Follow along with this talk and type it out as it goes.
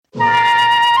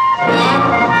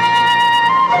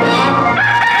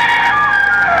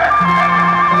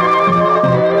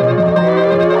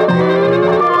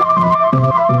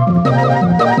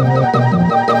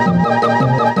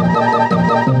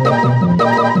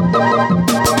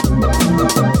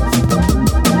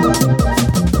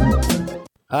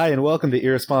Hi, and welcome to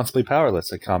Irresponsibly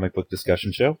Powerless, a comic book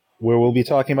discussion show, where we'll be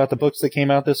talking about the books that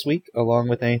came out this week, along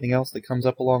with anything else that comes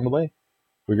up along the way.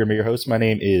 We're going to be your hosts. My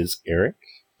name is Eric.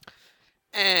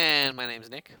 And my name's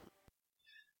Nick.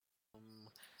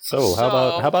 So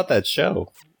how about that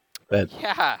show?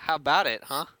 Yeah, how about it,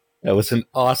 huh? That was an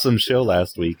awesome show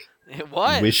last week. It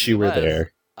was. Wish you were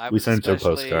there. I We was sent you a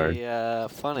postcard.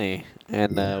 Funny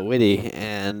and witty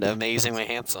and amazingly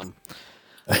handsome.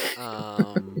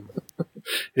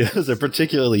 It was a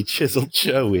particularly chiseled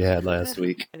show we had last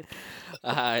week.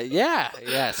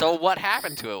 Yeah. So what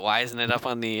happened to it? Why isn't it up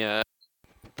on the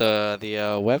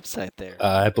website there?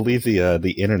 I believe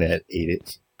the internet ate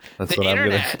it. That's the what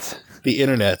internet. The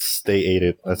internets, they ate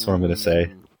it. That's what I'm going to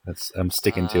say. I'm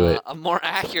sticking to it. A more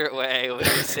accurate way would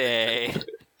say.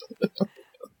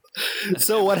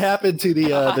 So what happened to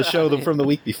the show from the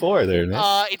week before there, Nick?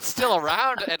 It's still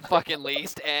around at fucking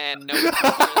least, and nobody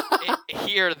can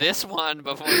hear this one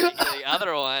before they hear the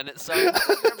other one. So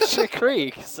Shit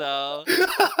Creek. So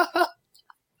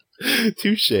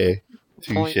touche.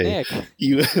 Point Nick.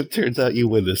 You turns out you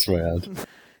win this round.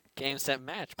 Game set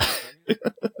match.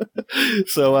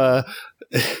 So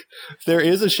there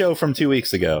is a show from 2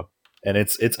 weeks ago, and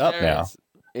it's up now.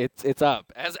 It's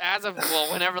up as of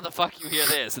whenever the fuck you hear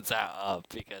this, it's up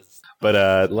because.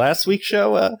 But last week's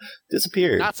show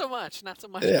disappeared. Not so much.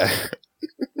 Yeah,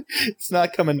 it's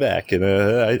not coming back, and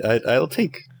I'll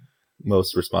take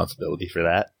most responsibility for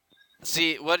that.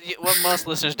 See, what most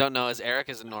listeners don't know is Eric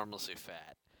is enormously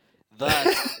fat,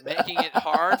 thus making it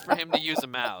hard for him to use a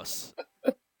mouse.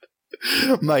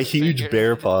 My huge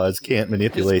bear paws can't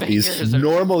manipulate these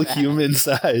normal human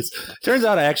size. Turns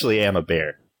out I actually am a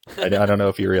bear. I don't know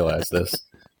if you realize this,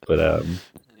 but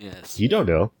yes, you don't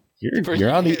know.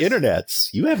 You're on the internets.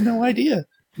 You have no idea.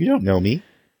 You don't know me.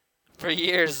 For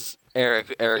years,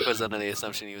 Eric was under the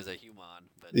assumption he was a human.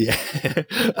 But yeah,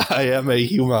 I am a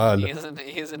human.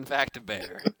 He is in fact a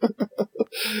bear.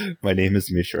 My name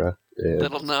is Mishra.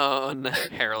 Little known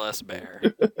hairless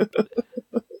bear.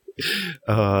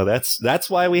 That's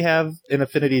why we have an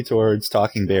affinity towards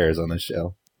talking bears on this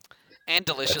show. And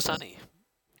delicious honey.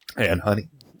 And honey.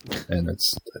 And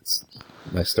that's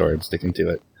my story. I'm sticking to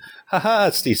it. Haha,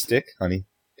 it's stick, honey.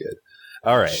 Good.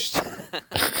 All right.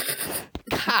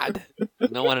 God.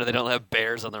 No wonder they don't have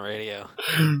bears on the radio.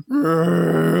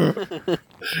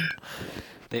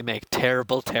 They make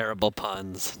terrible, terrible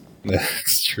puns.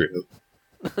 That's true.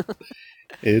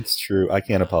 It's true. I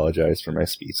can't apologize for my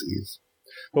species.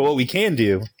 But what we can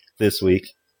do this week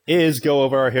is go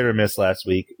over our hit or miss last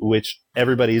week, which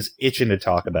everybody's itching to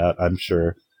talk about, I'm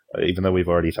sure. Even though we've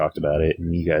already talked about it,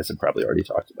 and you guys have probably already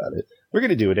talked about it. We're going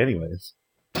to do it anyways.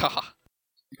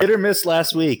 Hit or miss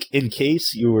last week, in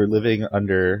case you were living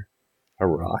under a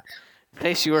rock. In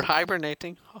case you were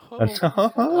hibernating. It's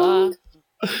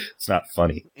not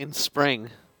funny. In spring.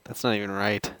 That's not even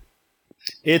right.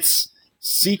 It's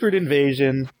Secret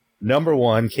Invasion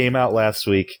 #1, came out last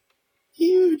week.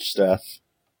 Huge stuff.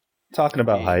 Talking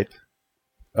about hype.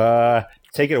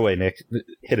 Take it away, Nick.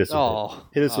 Hit us with it.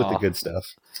 Hit us with the good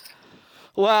stuff.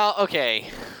 Well, okay.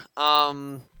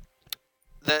 I'm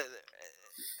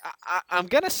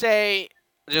gonna say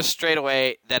just straight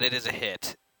away that it is a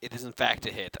hit. It is in fact a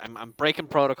hit. I'm breaking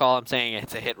protocol. I'm saying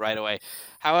it's a hit right away.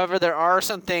 However, there are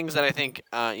some things that I think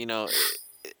are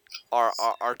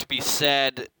to be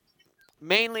said.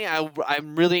 Mainly,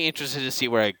 I'm really interested to see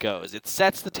where it goes. It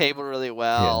sets the table really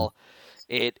well. Yeah.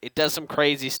 It does some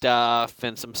crazy stuff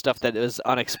and some stuff that is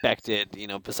unexpected,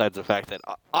 besides the fact that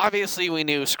obviously we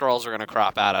knew Skrulls were going to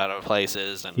crop out of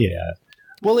places. And, yeah.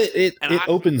 Well, it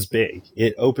opens big.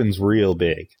 It opens real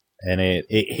big. And it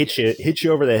hits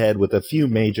you over the head with a few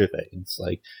major things.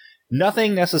 Like,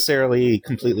 nothing necessarily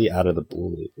completely out of the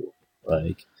blue.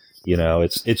 Like,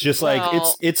 it's just like,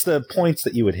 it's the points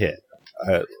that you would hit.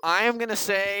 I am going to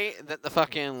say that the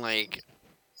fucking,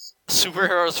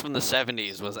 superheroes from the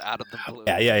 70s was out of the blue.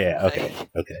 Yeah.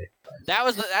 Okay.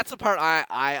 That's the part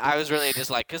I was really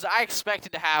dislike, because I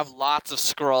expected to have lots of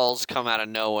Skrulls come out of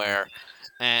nowhere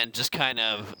and just kind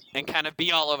of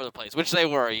be all over the place, which they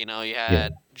were. You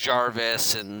had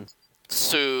Jarvis and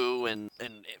Sue and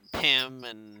Pym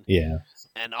and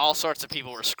all sorts of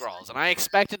people were Skrulls, and I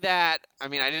expected that. I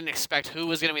mean, I didn't expect who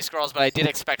was going to be Skrulls, but I did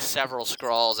expect several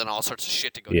Skrulls and all sorts of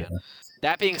shit to go down.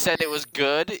 That being said, it was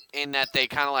good in that they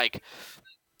kind of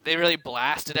they really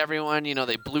blasted everyone.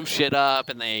 They blew shit up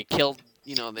and they killed,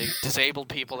 they disabled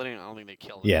people. I don't think they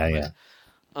killed them. Yeah.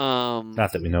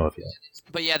 Not that we know of yet.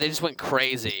 But yeah, they just went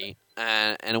crazy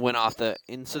and it went off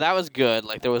and so that was good.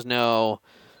 There's no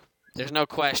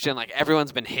question.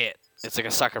 Everyone's been hit. It's like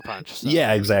a sucker punch. So.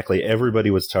 Yeah, exactly. Everybody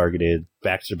was targeted.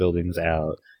 Baxter Building's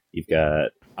out. You've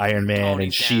got Iron Man Tony's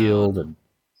and Shield, down. and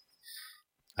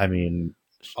I mean,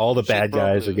 all the Shit bad broke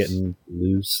guys are loose. getting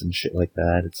loose and shit like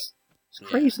that. It's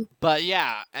crazy. But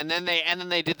yeah, and then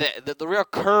they did the real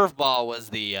curveball was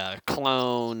the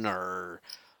clone or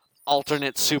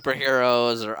alternate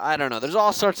superheroes, or I don't know. There's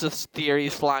all sorts of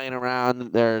theories flying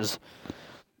around. There's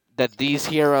that these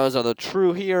heroes are the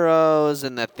true heroes,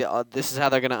 and that this is how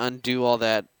they're gonna undo all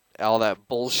that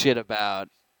bullshit about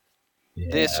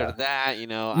this or that. You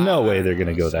know, No I way don't they're know,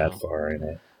 going to go so. that far in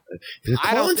it. The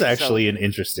I don't clone's think actually an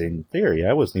interesting theory.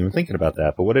 I wasn't even thinking about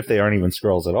that. But what if they aren't even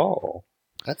Skrulls at all?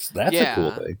 That's a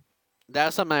cool thing.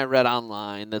 That's something I read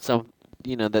online. That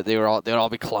that they would all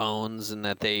be clones, and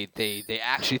that they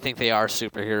actually think they are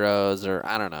superheroes, or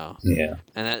I don't know. Yeah.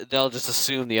 And that they'll just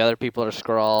assume the other people are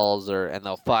Skrulls, and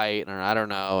they'll fight, or I don't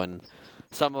know, and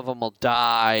some of them will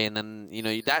die, and then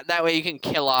that way you can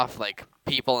kill off like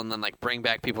people, and then like bring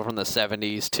back people from the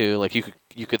 70s too. Like you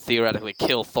could theoretically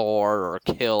kill Thor or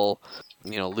kill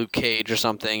Luke Cage or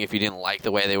something if you didn't like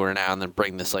the way they were now, and then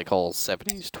bring this like whole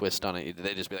 70s twist on it.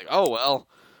 They'd just be like, oh well.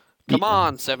 Come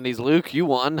on, 70s Luke, you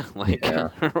won. Like, Yeah.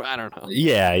 I don't know.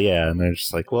 Yeah, and they're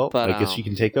just like, well, But, I guess you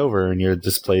can take over, and you're a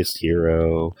displaced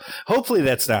hero. Hopefully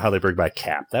that's not how they bring back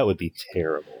Cap. That would be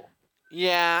terrible.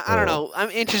 Yeah, I don't know. I'm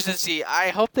interested to see. I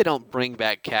hope they don't bring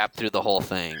back Cap through the whole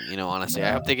thing. Honestly,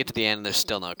 I hope they get to the end and there's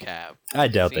still no Cap. I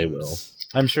doubt they will.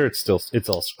 I'm sure it's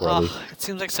all scrubby. It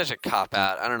seems like such a cop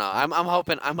out. I don't know. I'm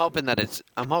hoping that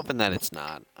it's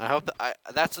not. I hope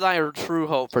that's my true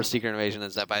hope for Secret Invasion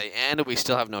is that by the end we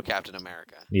still have no Captain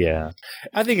America. Yeah,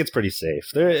 I think it's pretty safe.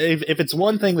 If it's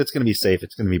one thing that's going to be safe,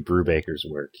 it's going to be Brubaker's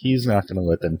work. He's not going to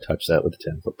let them touch that with a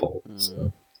 10-foot pole.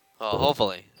 So. Well,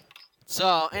 hopefully.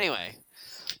 So anyway,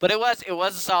 but it was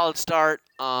a solid start.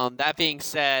 That being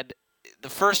said, the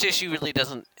first issue really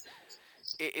doesn't.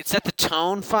 It set the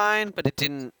tone fine, but it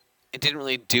didn't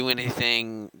really do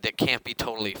anything that can't be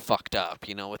totally fucked up.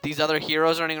 With these other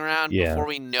heroes running around, before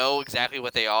we know exactly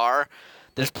what they are,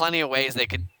 there's plenty of ways they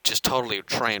could just totally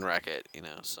train wreck it.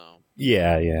 So.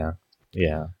 Yeah.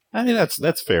 I mean,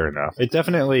 that's fair enough. It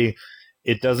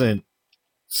doesn't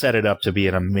set it up to be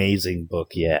an amazing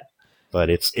book yet,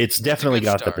 but it's definitely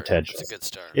got the potential. It's a good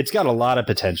start. It's got a lot of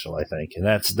potential, I think, and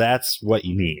that's what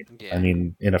you need. Yeah. I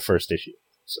mean, in a first issue.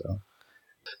 So.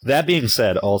 That being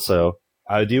said, also,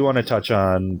 I do want to touch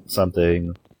on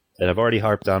something that I've already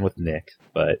harped on with Nick,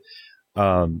 but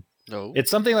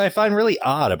it's something that I find really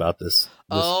odd about this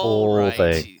whole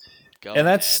thing. Go ahead.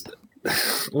 That's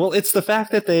well, it's the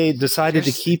fact that they decided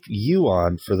to keep you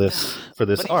on for this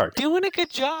arc. He's doing a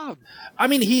good job. I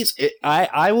mean,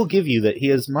 I will give you that he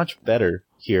is much better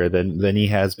here than he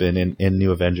has been in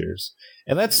New Avengers,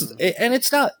 and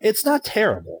it's not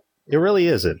terrible. It really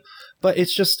isn't. But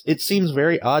it seems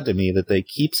very odd to me that they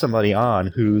keep somebody on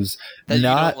who's that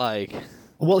not you don't like.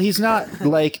 Well, he's not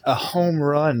like a home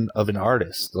run of an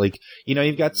artist. Like,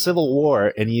 you've got Civil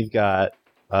War and you've got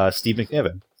Steve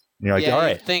McNiven. And you're like, all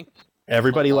right,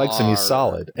 everybody likes him. He's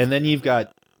solid. And then you've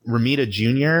got Romita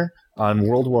Jr. on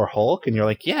World War Hulk, and you're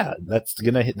like, yeah, that's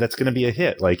gonna be a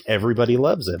hit. Like, everybody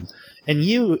loves him, and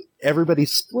everybody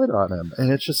split on him,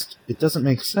 and it doesn't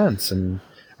make sense. And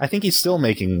I think he's still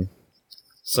making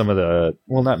some of the,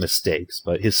 well, not mistakes,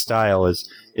 but his style is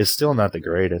still not the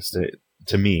greatest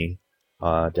to me,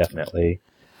 definitely,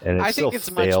 and it still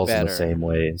fails in the same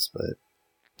ways. But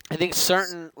I think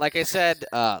like I said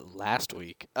last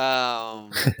week, I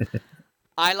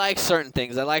like certain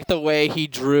things. I like the way he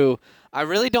drew. I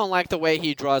really don't like the way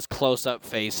he draws close-up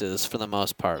faces for the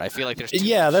most part. I feel like there's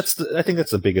I think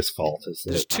that's the biggest fault.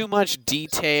 There's too much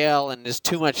detail and there's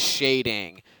too much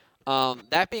shading.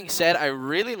 That being said, I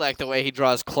really like the way he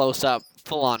draws close-up,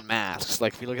 full-on masks.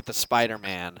 Like if you look at the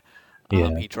Spider-Man, I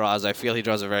feel he draws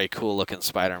a very cool-looking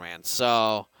Spider-Man.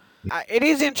 So it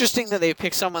is interesting that they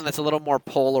pick someone that's a little more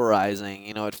polarizing.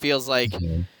 It feels like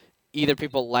either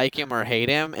people like him or hate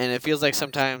him, and it feels like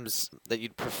sometimes that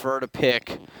you'd prefer to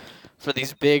pick for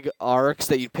these big arcs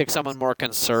that you'd pick someone more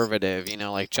conservative.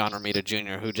 Like John Romita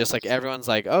Jr., who just like everyone's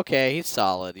like, okay, he's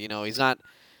solid. He's not.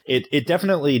 It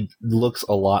definitely looks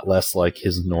a lot less like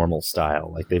his normal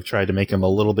style. Like they've tried to make him a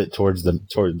little bit towards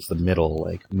the middle,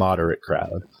 like moderate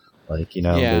crowd. Like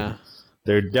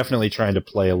they're definitely trying to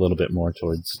play a little bit more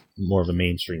towards more of a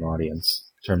mainstream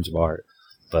audience in terms of art.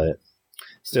 But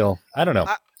still, I don't know.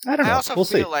 I don't know. I also we'll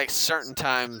feel see. like certain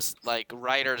times, like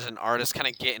writers and artists kind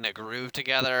of get in a groove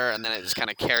together, and then it just kind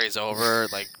of carries over.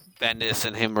 Like Bendis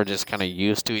and him are just kind of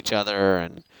used to each other,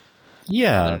 and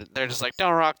Yeah. They're just like,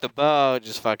 don't rock the boat,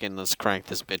 just fucking let's crank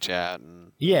this bitch out.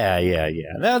 And Yeah.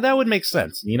 That would make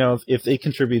sense. You know, if it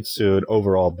contributes to an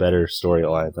overall better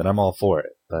storyline, then I'm all for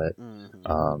it. But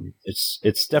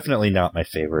it's definitely not my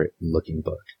favorite looking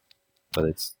book. But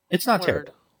it's not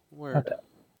terrible. Not bad.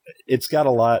 It's got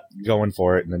a lot going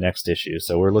for it in the next issue,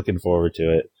 so we're looking forward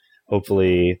to it.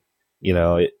 Hopefully, you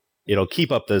know, it'll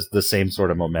keep up the same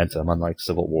sort of momentum, unlike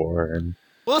Civil War. And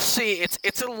we'll see.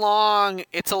 It's a long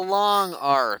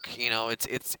arc. You know,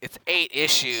 it's 8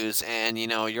 issues, and you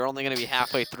know you're only going to be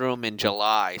halfway through them in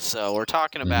July. So we're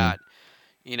talking about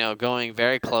you know going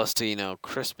very close to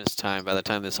Christmas time by the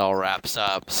time this all wraps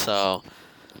up. So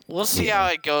we'll see how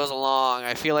it goes along.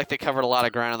 I feel like they covered a lot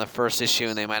of ground in the first issue,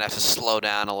 and they might have to slow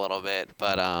down a little bit.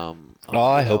 But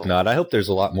I hope not. I hope there's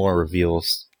a lot more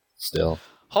reveals still.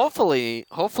 Hopefully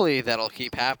that'll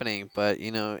keep happening. But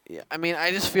you know, I mean,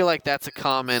 I just feel like that's a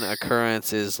common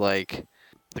occurrence. Is like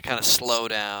the kind of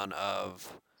slowdown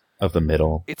of the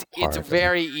middle. It's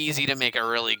very easy to make a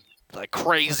really like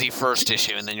crazy first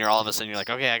issue, and then you're all of a sudden you're like,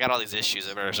 okay, I got all these issues.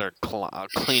 I better start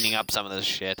cleaning up some of this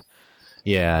shit.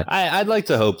 Yeah, I'd like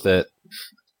to hope that,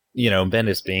 you know,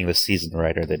 Bendis being the seasoned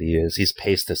writer that he is, he's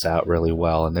paced this out really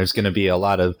well, and there's going to be a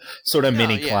lot of sort of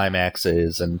mini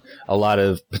climaxes and a lot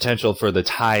of potential for the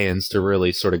tie-ins to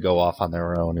really sort of go off on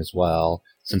their own as well,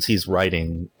 since he's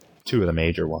writing 2 of the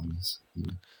major ones.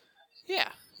 Yeah.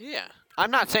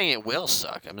 I'm not saying it will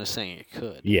suck. I'm just saying it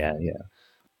could. Yeah.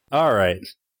 All right.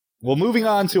 Well, moving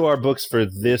on to our books for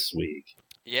this week.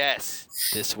 Yes,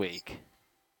 this week.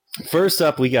 First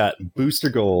up, we got Booster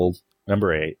Gold,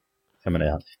 number 8, coming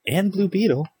out. And Blue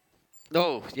Beetle.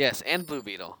 Oh, yes, and Blue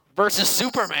Beetle. Versus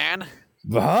Superman.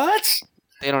 What?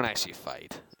 They don't actually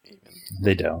fight, even.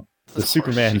 They don't. The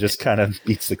Superman just kind of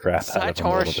beats the crap out of him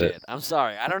a little bit. I'm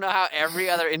sorry. I don't know how every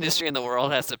other industry in the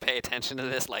world has to pay attention to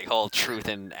this, like, whole truth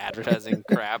in advertising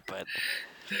crap, but...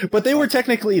 But they were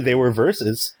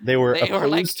versus. They were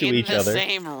opposed to each other. They were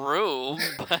in the same room.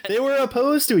 But... They were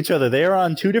opposed to each other. They are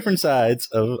on 2 different sides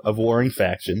of warring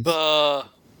factions.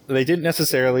 They didn't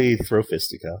necessarily throw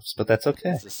fisticuffs, but that's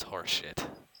okay. This is horseshit.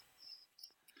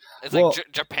 It's like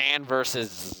Japan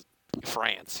versus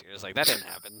France. You're just like, that didn't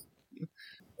happen.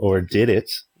 Or did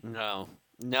it? No.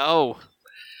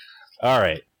 All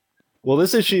right. Well,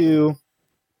 this issue...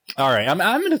 All right, I'm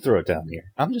going to throw it down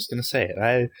here. I'm just going to say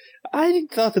it. I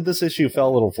thought that this issue fell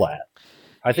a little flat.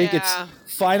 I think it's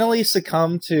finally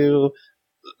succumbed to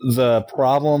the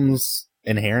problems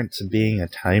inherent to being a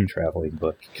time-traveling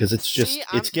book, because it's just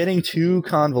it's getting too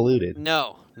convoluted.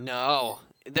 No.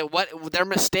 Their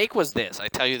mistake was this. I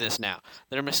tell you this now.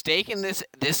 Their mistake in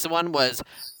this one was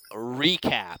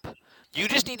recap. You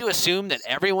just need to assume that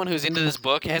everyone who's into this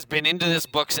book has been into this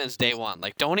book since day one.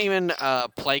 Like, don't even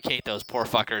placate those poor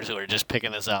fuckers who are just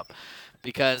picking this up.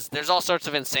 Because there's all sorts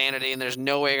of insanity, and there's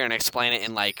no way you're going to explain it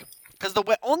in, like... Because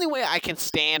the only way I can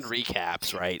stand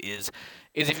recaps, right, is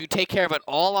if you take care of it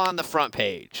all on the front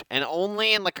page, and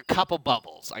only in, like, a couple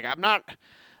bubbles. Like, I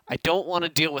don't want to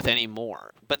deal with any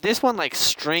more. But this one, like,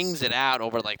 strings it out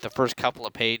over, like, the first couple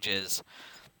of pages...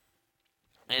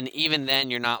 And even then,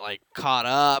 you're not, like, caught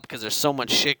up because there's so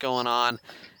much shit going on.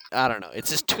 I don't know. It's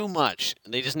just too much.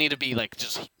 They just need to be, like,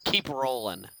 just keep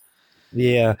rolling.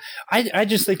 Yeah. I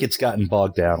just think it's gotten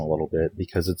bogged down a little bit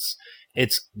because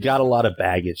it's got a lot of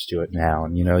baggage to it now.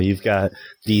 And, you know, you've got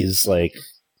these, like,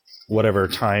 whatever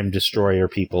time destroyer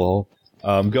people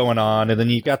going on. And then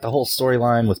you've got the whole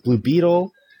storyline with Blue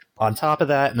Beetle on top of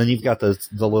that. And then you've got the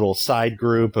little side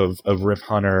group of Rip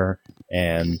Hunter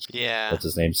and what's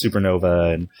his name,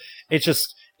 Supernova, and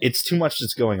it's too much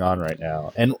that's going on right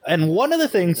now. And one of the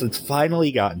things that's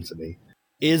finally gotten to me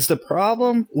is the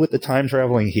problem with the time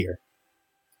traveling here,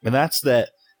 and that's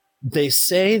that they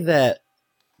say that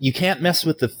you can't mess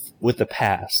with the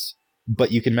past,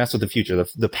 but you can mess with the future.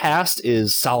 The past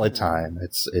is solid time;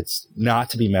 it's not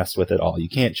to be messed with at all. You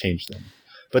can't change them,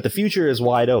 but the future is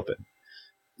wide open.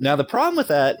 Now the problem with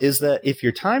that is that if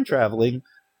you're time traveling,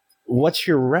 what's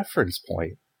your reference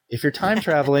point? If you're time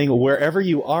traveling, wherever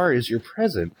you are is your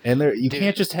present, and you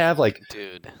can't just have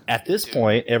at this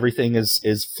point everything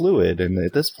is fluid, and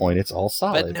at this point it's all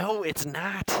solid. But no, it's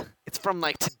not. It's from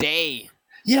like today.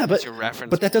 Yeah, but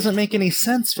that doesn't make any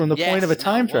sense from the point of a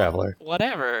time traveler.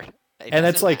 Whatever. And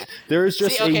it's like there is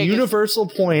just a universal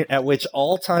point at which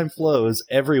all time flows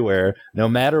everywhere, no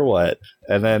matter what,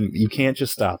 and then you can't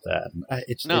just stop that.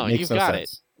 It makes no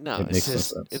sense. No,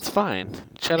 it's fine.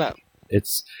 Shut up.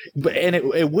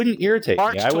 It wouldn't irritate me.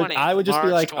 I would just be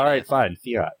like, 20th. All right, fine,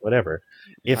 fiat, whatever.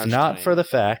 If March not 20th. For the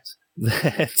fact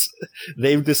that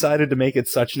they've decided to make it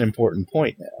such an important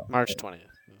point now. March 20th.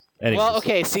 Anyways, Well,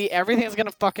 okay, see, everything's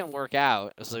gonna fucking work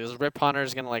out. So Rip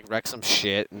Hunter's gonna like wreck some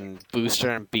shit, and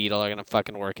Booster and Beetle are gonna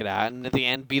fucking work it out, and at the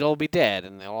end, Beetle will be dead,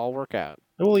 and they'll all work out.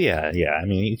 Well, yeah. I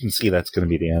mean, you can see that's going to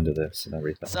be the end of this and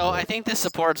everything. So I think this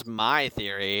supports my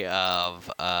theory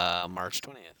of March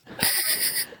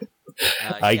 20th.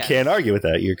 I yes, can't argue with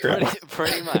that. You're correct.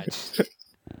 Pretty much.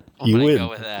 I'm You gonna win. go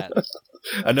with that.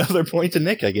 Another point to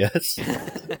Nick, I guess.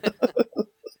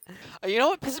 You know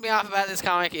what pisses me off about this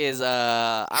comic is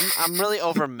I'm really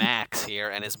over Max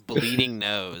here and his bleeding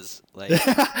nose. Like,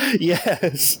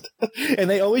 Yes. And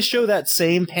they always show that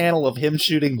same panel of him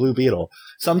shooting Blue Beetle.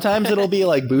 Sometimes it'll be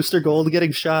like Booster Gold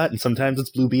getting shot, and sometimes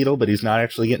it's Blue Beetle, but he's not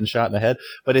actually getting shot in the head.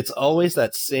 But it's always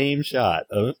that same shot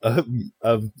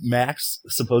of Max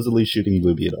supposedly shooting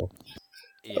Blue Beetle.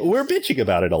 yeah. We're bitching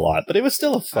about it a lot, but it was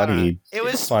still a funny. It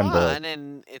was fun book. fun,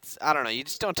 and it's I don't know. You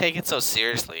just don't take it so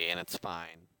seriously, and it's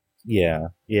fine. Yeah,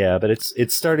 but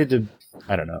it's started to.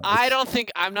 I don't know. I don't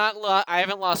think I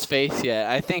haven't lost faith yet.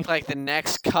 I think like the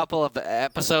next couple of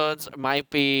episodes might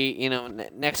be,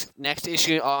 next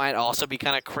issue might also be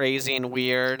kind of crazy and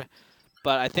weird.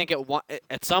 But I think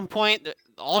at some point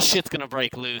all shit's gonna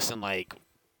break loose and like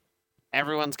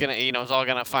everyone's gonna it's all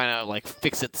gonna find out like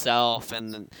fix itself,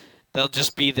 and then they'll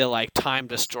just be the like time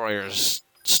destroyers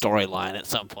storyline at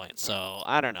some point. So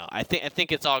I don't know. I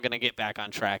think it's all gonna get back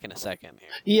on track in a second here.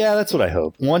 Yeah, that's what I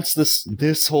hope. Once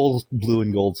this whole Blue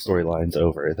and Gold storyline's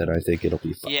over, then I think it'll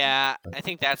be fun. Yeah, I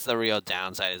think that's the real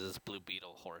downside is this Blue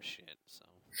Beetle horse shit. So.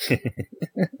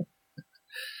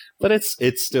 But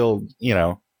it's still,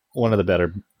 one of the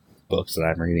better books that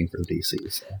I'm reading from DC.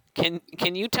 So.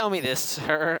 Can you tell me this,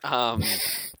 sir?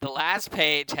 The last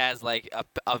page has like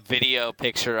a video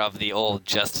picture of the old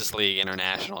Justice League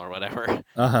International or whatever.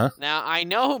 Uh-huh. Now I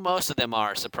know who most of them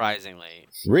are, surprisingly.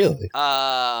 Really?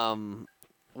 Well,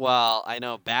 I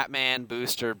know Batman,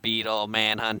 Booster, Beetle,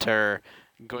 Manhunter,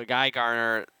 Guy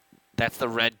Garner. That's the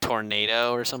Red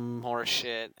Tornado or some horse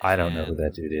shit. I don't know who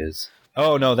that dude is.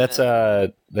 Oh no, that's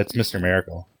Mr.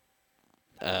 Miracle.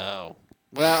 Oh.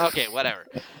 Well, okay, whatever.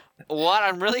 What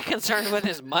I'm really concerned with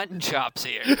is Mutton Chops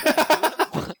here. Who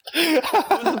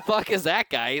the fuck is that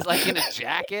guy? He's like in a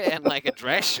jacket and like a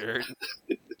dress shirt.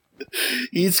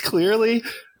 He's clearly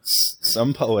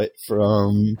some poet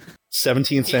from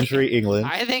 17th century England.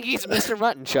 I think he's Mr.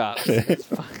 Mutton Chops.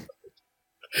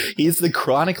 He's the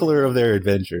chronicler of their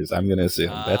adventures, I'm going to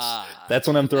assume. That's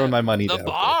when I'm throwing my money down. The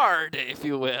bard, if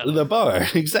you will. The bard,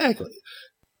 exactly.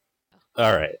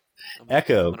 All right.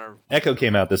 Echo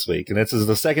came out this week, and this is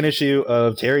the second issue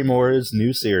of Terry Moore's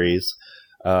new series,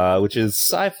 which is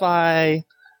sci-fi.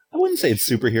 I wouldn't say it's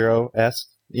superhero-esque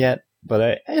yet,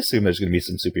 but I assume there's going to be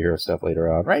some superhero stuff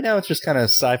later on. Right now, it's just kind of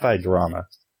sci-fi drama.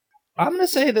 I'm going to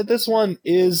say that this one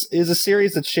is a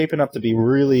series that's shaping up to be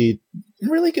really,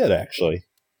 really good, actually.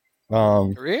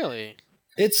 Really?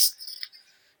 It's...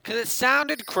 Because it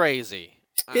sounded crazy.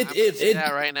 I'm It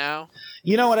that right now.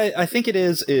 You know what I think it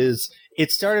is it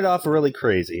started off really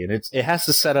crazy, and it has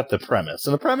to set up the premise.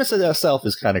 And the premise itself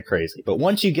is kind of crazy. But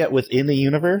once you get within the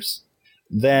universe,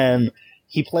 then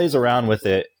he plays around with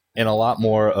it in a lot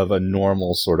more of a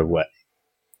normal sort of way.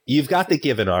 You've got the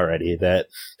given already that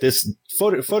this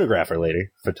photographer lady,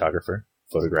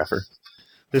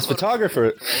 this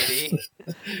photographer lady,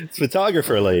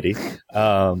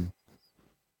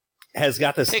 has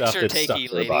got this stuff that's stuck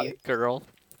to her body. Girl.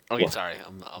 Okay, sorry.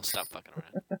 I'll stop fucking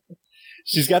around.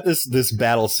 She's got this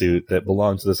battle suit that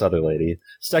belongs to this other lady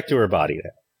stuck to her body now.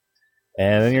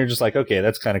 And then you're just like, okay,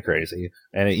 that's kind of crazy.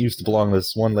 And it used to belong to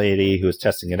this one lady who was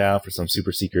testing it out for some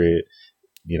super secret,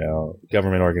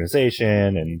 government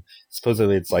organization. And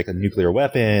supposedly it's like a nuclear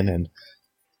weapon. And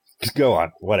just go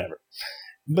on, whatever.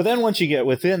 But then once you get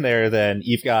within there, then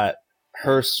you've got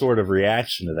her sort of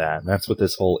reaction to that. And that's what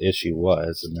this whole issue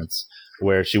was. And that's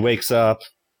where she wakes up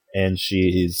and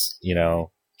she's,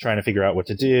 trying to figure out what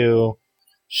to do.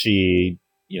 She,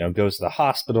 goes to the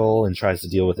hospital and tries to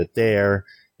deal with it there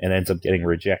and ends up getting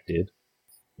rejected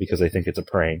because they think it's a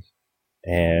prank.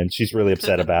 And she's really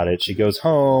upset about it. She goes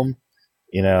home,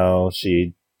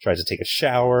 she tries to take a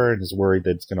shower and is worried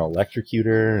that it's going to electrocute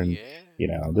her and,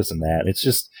 this and that. It's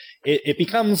just, it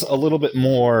becomes a little bit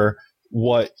more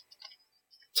what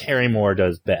Terry Moore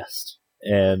does best.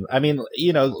 And I mean,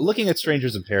 looking at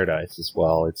Strangers in Paradise as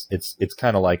well, it's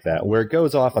kind of like that, where it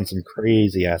goes off on some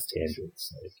crazy ass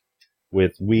tangents, like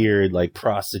with weird like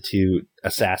prostitute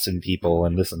assassin people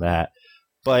and this and that.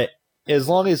 But as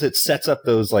long as it sets up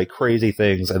those like crazy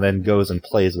things and then goes and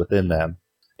plays within them,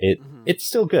 it's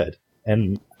still good.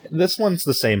 And this one's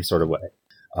the same sort of way.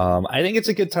 I think it's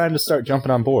a good time to start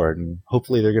jumping on board, and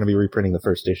hopefully they're going to be reprinting the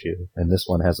first issue, and this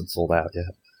one hasn't sold out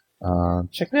yet.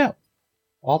 Check it out.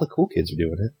 All the cool kids are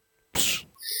doing it.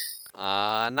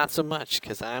 Not so much,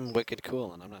 because I'm wicked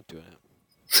cool and I'm not doing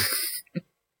it.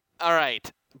 All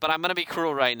right, but I'm gonna be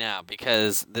cruel right now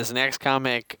because this next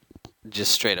comic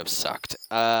just straight up sucked.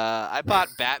 I bought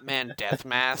Batman Death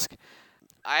Mask.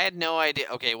 I had no idea.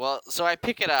 Okay, well, so I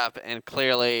pick it up, and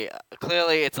clearly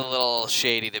it's a little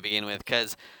shady to begin with,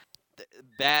 because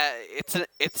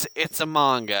it's a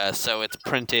manga, so it's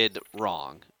printed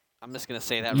wrong. I'm just gonna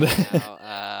say that right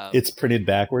now. It's printed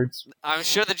backwards. I'm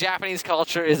sure the Japanese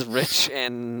culture is rich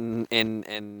and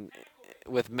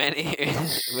with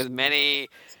many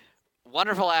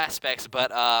wonderful aspects,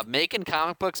 but making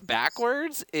comic books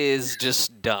backwards is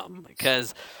just dumb,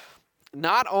 because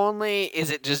not only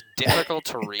is it just difficult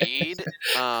to read,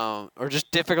 or just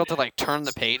difficult to like turn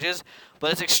the pages,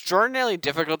 but it's extraordinarily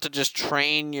difficult to just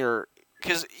train your.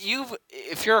 Because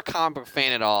if you're a comic book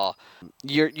fan at all,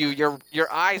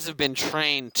 your eyes have been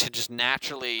trained to just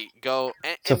naturally go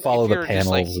to follow the panels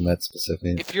like, and that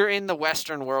specific. If you're in the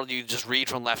Western world, you just read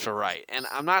from left to right, and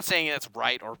I'm not saying it's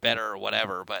right or better or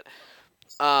whatever, but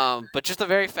just the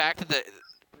very fact that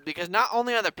because not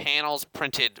only are the panels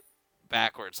printed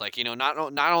backwards, like, you know, not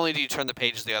only do you turn the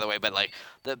pages the other way, but like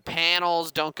the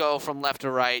panels don't go from left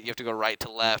to right, you have to go right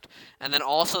to left, and then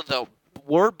also the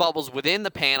word bubbles within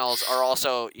the panels are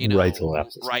also, you know, right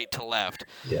to left.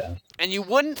 Yeah. And you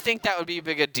wouldn't think that would be a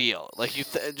big a deal. Like,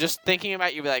 just thinking about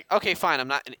it, you'd be like, okay, fine, I'm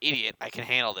not an idiot, I can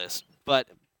handle this. But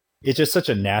it's just such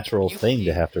a natural thing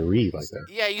to have to read like that.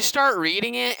 Yeah, you start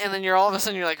reading it, and then you're all of a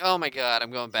sudden you're like, oh my god,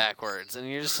 I'm going backwards, and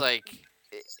you're just like,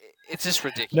 it's just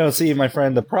ridiculous. No, see, my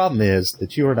friend, the problem is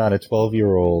that you are not a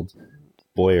 12-year-old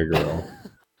boy or girl.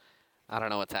 I don't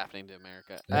know what's happening to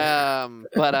America.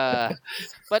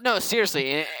 But no,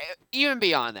 seriously, even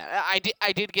beyond that,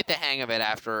 I did get the hang of it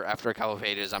after a couple of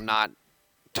pages. I'm not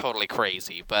totally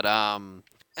crazy, but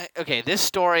okay, this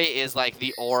story is like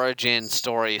the origin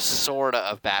story, sorta,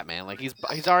 of Batman. Like he's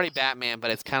already Batman,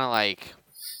 but it's kind of like,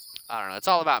 I don't know. It's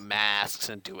all about masks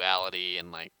and duality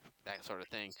and like that sort of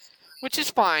thing, which is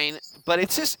fine. But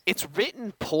it's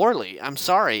written poorly. I'm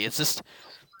sorry.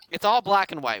 It's all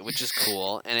black and white, which is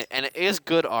cool, and it is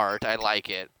good art. I like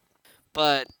it.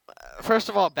 But first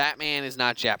of all, Batman is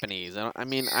not Japanese. I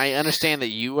mean, I understand that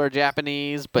you are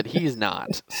Japanese, but he's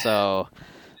not. So,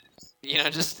 you know,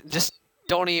 just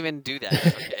don't even do that,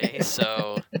 okay?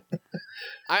 So,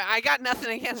 I got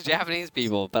nothing against Japanese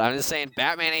people, but I'm just saying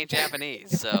Batman ain't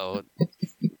Japanese, so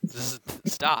just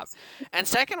stop. And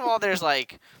second of all, there's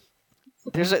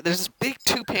this big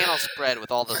 2-panel spread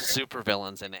with all the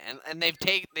supervillains in it, and they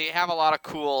have a lot of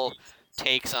cool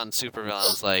takes on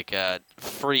supervillains. Like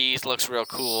Freeze looks real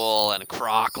cool, and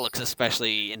Croc looks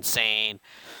especially insane.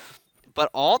 But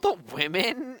all the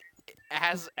women,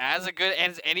 as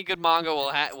any good manga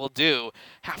will do,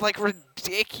 have like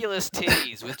ridiculous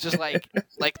titties with just like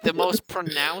the most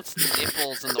pronounced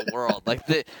nipples in the world. Like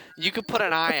you could put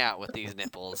an eye out with these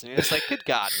nipples, and you're just like, good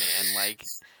God, man, like.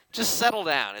 Just settle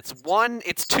down. It's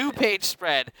 2-page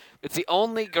spread. It's the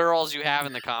only girls you have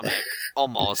in the comic,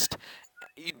 almost.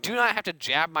 You do not have to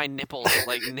jab my nipples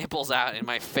out in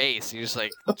my face. You're just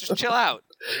like, just chill out,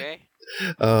 okay?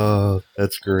 Oh,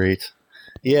 that's great.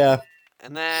 Yeah.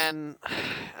 And then,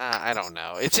 I don't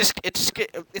know.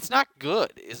 It's not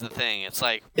good, is the thing. It's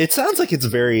like... It sounds like it's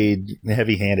very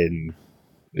heavy-handed.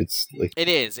 It's like... It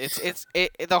is.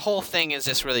 The whole thing is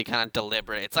just really kind of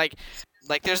deliberate. It's like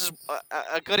there's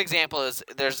a good example is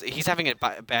he's having a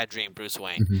bad dream, Bruce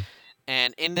Wayne, mm-hmm.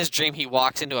 and in this dream he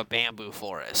walks into a bamboo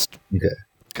forest. Okay.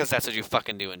 Because that's what you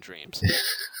fucking do in dreams.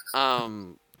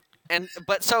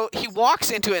 But so he walks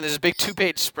into it, and there's a big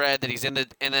 2-page spread that he's in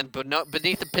and then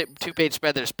beneath the 2-page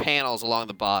spread there's panels along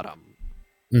the bottom.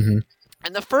 Mm-hmm.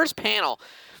 And the first panel,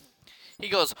 he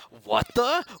goes, what's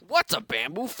a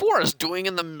bamboo forest doing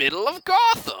in the middle of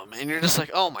Gotham? And you're just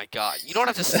like, oh my god, you don't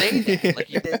have to say that.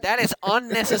 Like, that is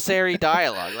unnecessary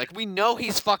dialogue. Like, we know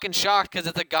he's fucking shocked because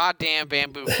it's a goddamn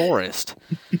bamboo forest.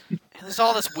 And there's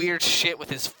all this weird shit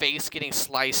with his face getting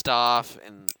sliced off,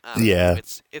 and yeah,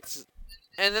 it's.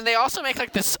 And then they also make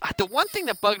like this. The one thing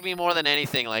that bugged me more than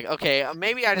anything, like, okay,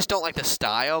 maybe I just don't like the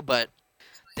style, but.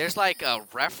 There's like a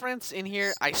reference in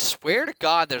here. I swear to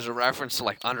God, there's a reference to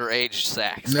like underage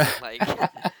sex. Like,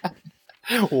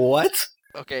 what?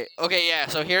 Okay, yeah.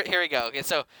 So here we go. Okay,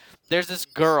 so there's this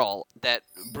girl that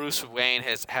Bruce Wayne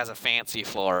has a fancy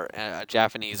for, a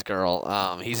Japanese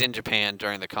girl. He's in Japan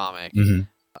during the comic, mm-hmm.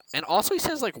 And also he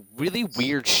says like really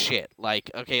weird shit.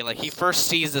 Like, okay, like he first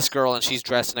sees this girl and she's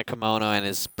dressed in a kimono and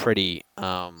is pretty,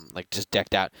 like just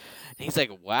decked out, and he's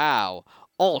like, wow.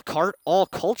 All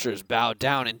cultures bow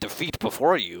down in defeat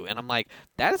before you. And I'm like,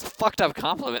 that is a fucked up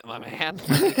compliment, my man.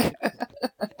 Like,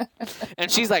 and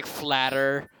she's like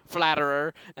flatterer,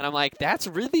 and I'm like, that's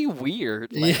really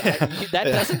weird. Like, Yeah. that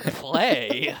doesn't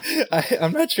play.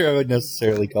 I'm not sure I would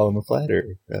necessarily call him a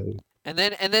flatterer. And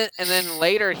then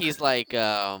later he's like,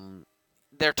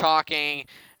 they're talking,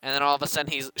 and then all of a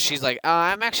sudden she's like,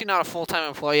 I'm actually not a full-time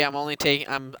employee.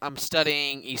 I'm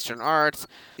studying Eastern arts.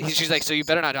 She's like, so you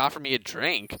better not offer me a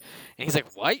drink. And he's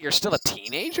like, what? You're still a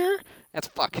teenager? That's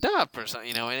fucked up or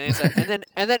something, And it's like,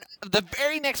 and then the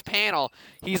very next panel,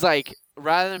 he's like,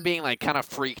 rather than being like kind of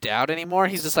freaked out anymore,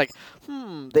 he's just like,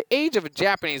 the age of a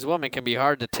Japanese woman can be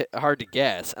hard to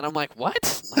guess. And I'm like,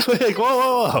 what? Like,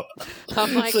 whoa.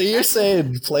 I'm like, So you're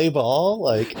saying play ball?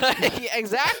 Like, yeah,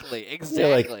 exactly. you're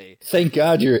like, thank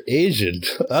God you're Asian.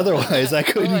 Otherwise, I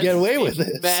couldn't get away with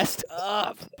this. Messed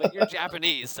up. But you're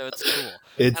Japanese, so it's cool.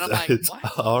 It's, and I'm like, it's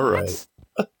what? all right.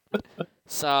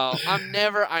 So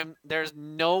there's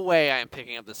no way I'm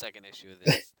picking up the second issue of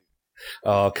this.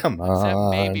 Oh, come on. Except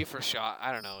maybe for Shaw.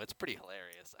 I don't know. It's pretty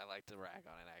hilarious. I like to rag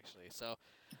on it, actually. So,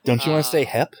 don't you want to stay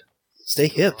hip? Stay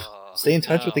hip. Stay in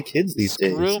touch with the kids these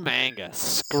days. Screw manga.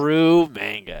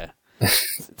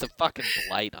 It's a fucking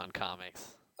blight on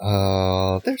comics.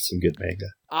 There's some good manga.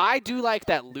 I do like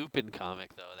that Lupin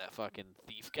comic, though. That fucking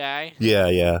thief guy.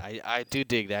 Yeah. I do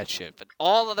dig that shit. But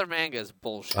all other manga is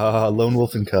bullshit. Lone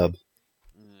Wolf and Cub.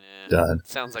 Done.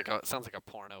 Sounds like a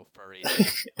porno furry.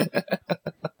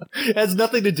 It has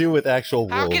nothing to do with actual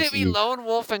wolves. How can it be Lone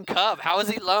Wolf and Cub? How is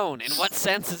he lone? In what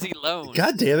sense is he lone?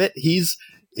 God damn it. He's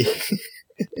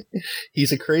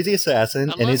a crazy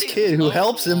assassin and his kid who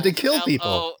helps him to kill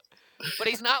people. But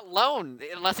he's not lone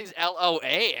unless he's LOAN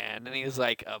and he's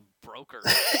like a broker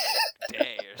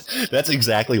day or something. That's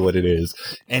exactly what it is.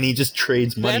 And he just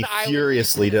trades money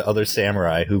furiously to other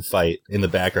samurai who fight in the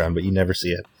background, but you never see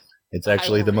it. It's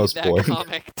actually the most boring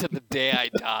comic to the day I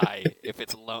die. If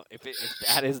it's if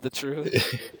that is the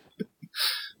truth.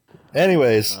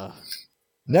 Anyways,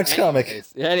 next comic.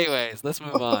 Anyways, let's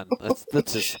move on.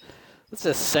 Let's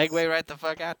just segue right the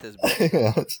fuck out this.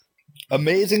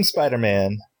 Amazing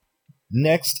Spider-Man.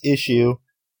 Next issue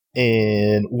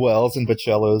in Wells and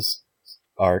Bocello's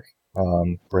arc.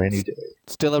 Brand new day.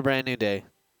 Still a brand new day.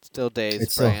 Still days.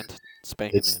 It's brand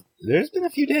spanking new. There's been a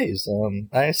few days.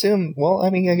 I assume. Well, I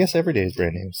mean, I guess every day is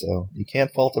brand new, so you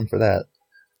can't fault them for that.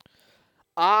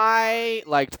 I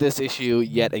liked this issue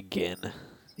yet again.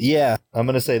 Yeah, I'm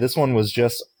gonna say this one was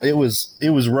just. It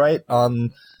was right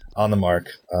on the mark.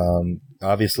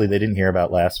 Obviously, they didn't hear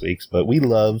about last week's, but we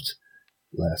loved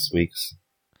last week's.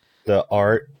 The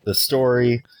art, the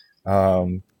story,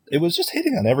 it was just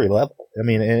hitting on every level. I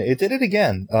mean, it did it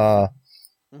again.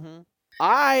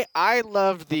 I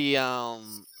loved the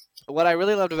what I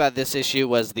really loved about this issue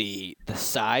was the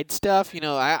side stuff.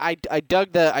 I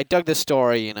dug the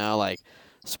story. Like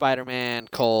Spider-Man,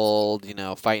 Cold.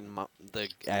 Fighting the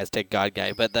Aztec god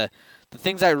guy. But the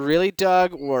things I really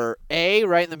dug were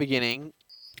right in the beginning,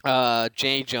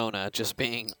 J. Jonah just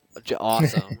being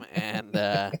awesome and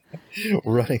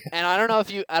running. And I don't know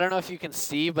if you can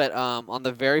see, but on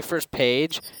the very first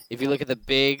page, if you look at the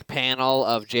big panel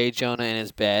of J. Jonah in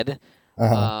his bed,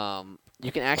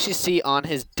 you can actually see on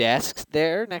his desk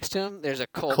there next to him, there's a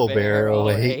Colbert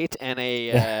 08 and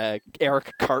a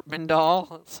Eric Cartman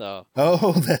doll. So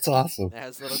that's awesome.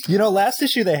 Last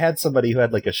issue they had somebody who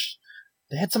had like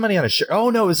they had somebody on a shirt. Oh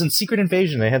no, it was in Secret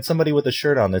Invasion. They had somebody with a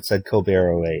shirt on that said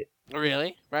Colbert 08.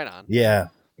 Really? Right on. Yeah.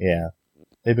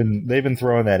 They've been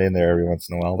throwing that in there every once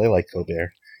in a while. They like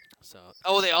Colbert. So,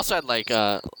 they also had like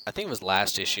I think it was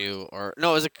last issue it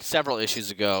was several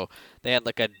issues ago. They had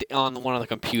like on one of the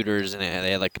computers and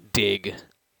they had like Dig,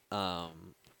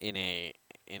 in a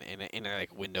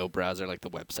like window browser, like the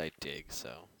website Dig.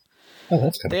 So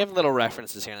that's good. They have little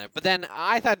references here and there. But then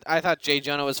I thought J.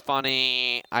 Jonah was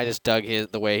funny. I just dug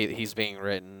the way he's being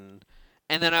written.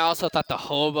 And then I also thought the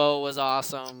hobo was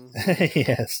awesome.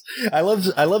 Yes. I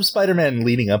love Spider-Man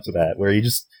leading up to that, where he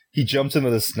jumps into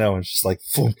the snow and it's just like,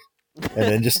 boom, and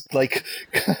then just like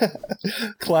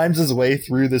climbs his way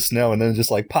through the snow and then just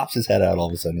like pops his head out all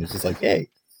of a sudden. He's just like, hey,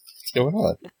 what's going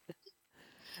on?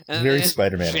 And very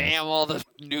Spider-Man. Jam all the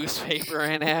newspaper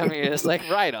in him. You're just like,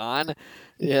 right on.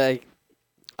 Yeah, like,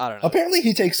 I don't know. Apparently,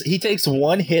 he takes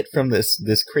one hit from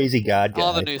this crazy god guy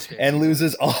all the newspaper. And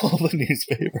loses all the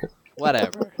newspaper.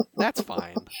 Whatever. That's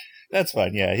fine. That's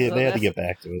fine. Yeah, they had to get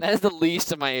back to it. That is the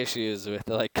least of my issues with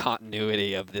the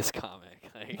continuity of this comic.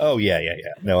 Like, oh yeah.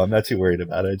 No, I'm not too worried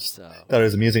about it. I just thought it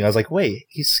was amusing. I was like, wait,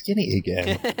 he's skinny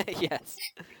again. Yes.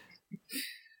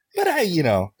 But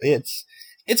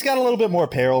it's got a little bit more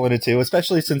peril in it too,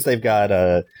 especially since they've got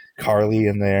Carly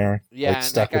in there,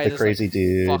 stuck with the crazy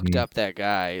dude. Fucked up that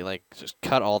guy, just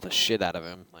cut all the shit out of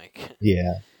him,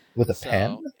 Yeah, with a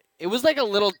pen. it was like a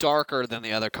little darker than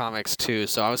the other comics too,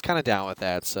 so I was kind of down with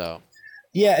that. So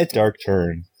Yeah, it's a dark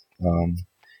turn.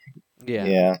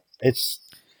 yeah, it's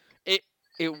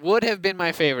it would have been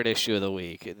my favorite issue of the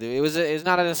week. It's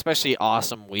not an especially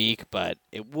awesome week, but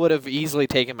it would have easily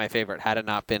taken my favorite had it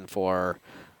not been for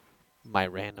my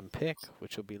random pick,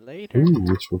 which will be later.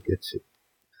 which we'll get to.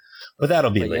 But that'll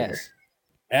be later. Yes.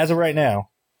 As of right now,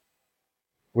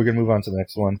 we're going to move on to the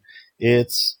next one.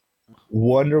 It's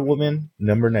Wonder Woman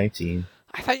number 19.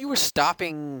 I thought you were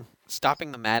stopping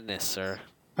the madness, sir.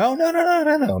 Oh,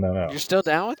 no. You're still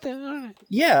down with it?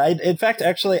 Yeah, in fact,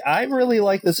 actually, I really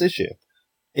like this issue.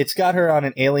 It's got her on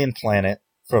an alien planet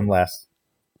from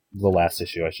the last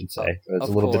issue, I should say. It's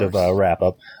a little bit of a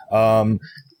wrap-up.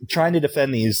 Trying to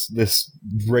defend this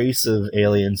race of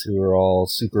aliens who are all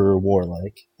super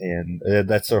warlike. And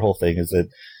that's their whole thing, is that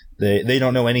they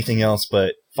don't know anything else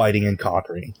but fighting and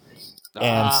conquering.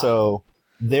 And so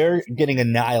they're getting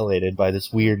annihilated by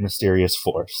this weird, mysterious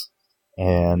force.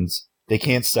 And they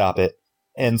can't stop it.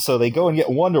 And so they go and get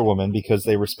Wonder Woman because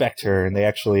they respect her, and they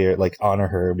actually honor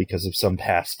her because of some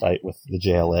past fight with the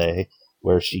JLA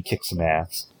where she kicks some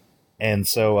ass. And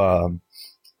so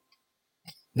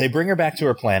they bring her back to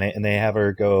her planet, and they have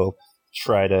her go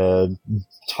try to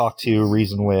talk to,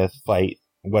 reason with, fight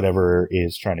whatever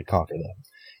is trying to conquer them.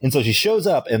 And so she shows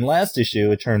up, and last issue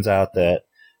it turns out that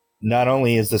not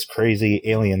only is this crazy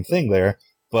alien thing there,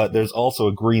 but there's also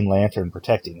a Green Lantern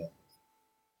protecting it.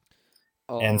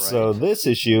 So this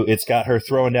issue, it's got her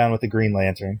throwing down with the Green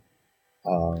Lantern.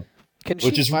 Can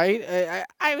she fight?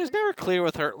 I was never clear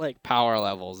with her power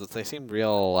levels. They seem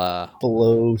real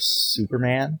below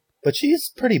Superman, but she's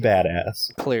pretty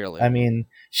badass. Clearly, I mean,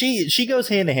 she goes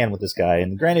hand to hand with this guy,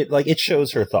 and granted, it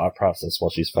shows her thought process while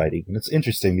she's fighting, and it's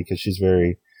interesting because she's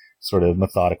very sort of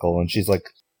methodical, and she's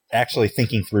actually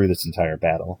thinking through this entire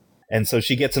battle, and so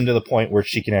she gets him to the point where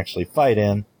she can actually fight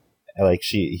him.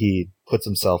 He puts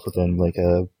himself within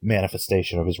a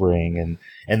manifestation of his ring,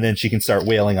 and then she can start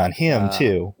wailing on him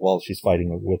too while she's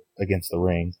fighting against the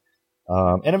ring.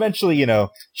 And eventually,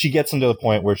 she gets him to the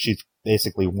point where she's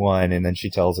basically won, and then she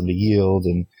tells him to yield,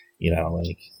 and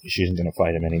she isn't going to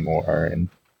fight him anymore. And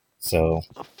so,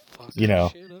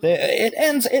 it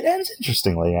ends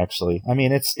interestingly. Actually, I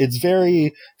mean, it's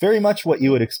very, very much what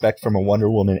you would expect from a Wonder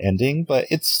Woman ending, but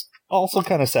it's also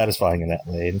kind of satisfying in that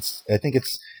way. And I think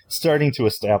it's starting to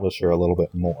establish her a little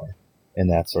bit more in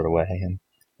that sort of way.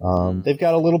 And they've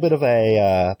got a little bit of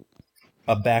a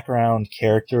background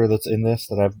character that's in this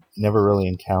that I've never really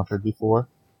encountered before.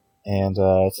 And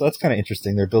so that's kind of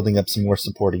interesting. They're building up some more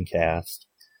supporting cast.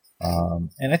 And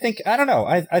I think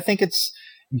it's,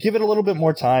 give it a little bit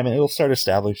more time and it'll start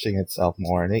establishing itself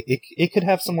more. And it could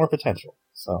have some more potential.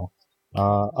 So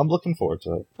I'm looking forward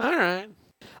to it. All right.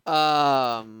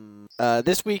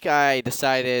 This week I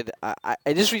decided I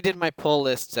just redid my pull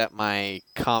lists at my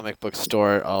comic book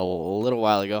store a little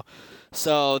while ago.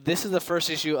 So this is the first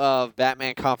issue of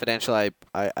Batman Confidential I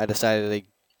decided to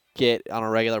get on a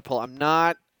regular pull. I'm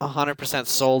not 100%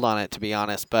 sold on it, to be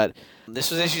honest, but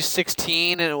this was issue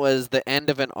 16 and it was the end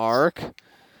of an arc.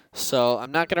 So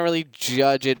I'm not going to really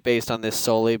judge it based on this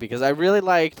solely because I really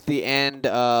liked the end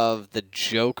of the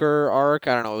Joker arc.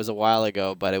 I don't know, it was a while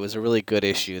ago, but it was a really good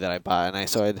issue that I bought. And I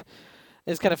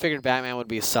just kind of figured Batman would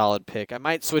be a solid pick. I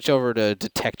might switch over to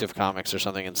Detective Comics or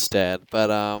something instead,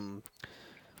 but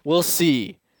we'll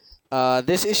see.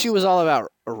 This issue was all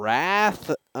about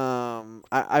Wrath.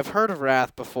 I've heard of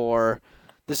Wrath before.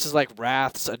 This is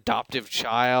Wrath's adoptive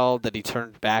child that he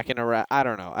turned back into Wrath. I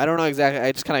don't know exactly.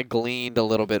 I just kind of gleaned a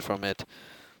little bit from it.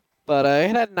 But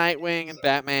it had Nightwing and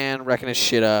Batman wrecking his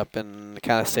shit up and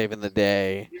kind of saving the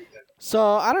day. So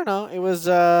I don't know. It was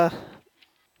an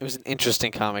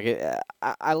interesting comic.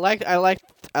 I liked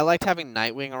having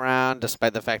Nightwing around,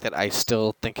 despite the fact that I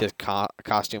still think his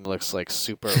costume looks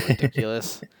super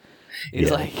ridiculous.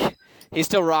 He's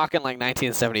still rocking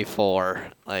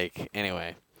 1974.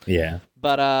 Anyway. Yeah.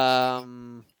 But I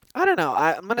don't know.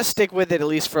 I'm gonna stick with it at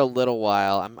least for a little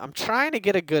while. I'm trying to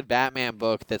get a good Batman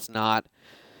book that's not,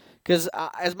 because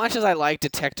as much as I like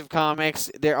Detective Comics,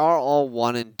 they are all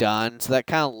one and done, so that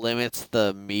kind of limits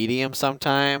the medium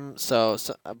sometimes. So,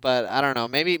 but I don't know.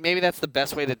 Maybe that's the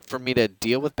best way for me to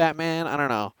deal with Batman. I don't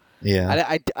know.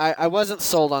 Yeah. I wasn't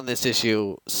sold on this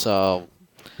issue, so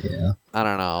yeah. I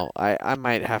don't know. I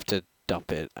might have to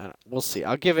dump it. We'll see.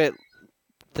 I'll give it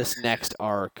this next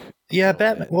arc. Yeah,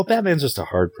 Batman's just a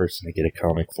hard person to get a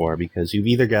comic for because you've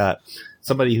either got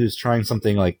somebody who's trying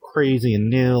something crazy and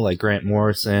new, like Grant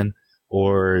Morrison,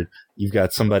 or you've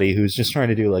got somebody who's just trying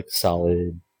to do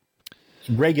solid,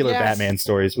 regular Batman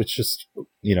stories, which just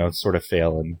sort of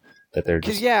fail that they're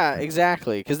Because just yeah,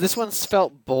 exactly. Because this one's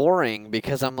felt boring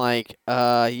because I'm like,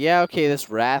 yeah, okay, this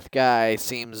Wrath guy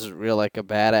seems real like a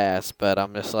badass, but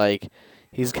I'm just like,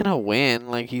 he's gonna win.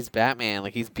 Like he's Batman.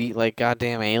 Like he's beat like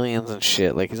goddamn aliens and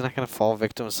shit. Like he's not gonna fall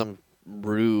victim to some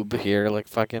rube here. Like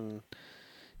fucking,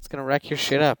 it's gonna wreck your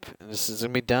shit up, and this is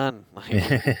gonna be done. Like,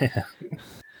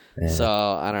 Yeah. so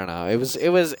I don't know.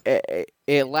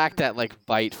 It lacked that like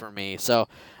bite for me. So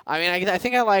I mean, I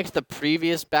think I liked the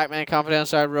previous Batman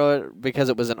Confidential I wrote because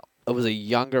it was a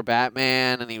younger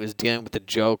Batman and he was dealing with the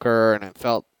Joker and it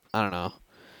felt, I don't know.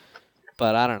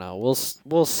 But I don't know.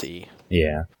 We'll see.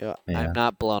 Yeah. I'm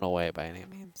not blown away by any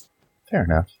means. Fair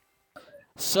enough.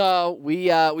 So we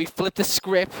flipped the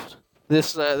script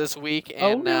this week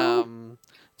and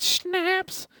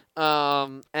snaps.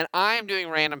 And I'm doing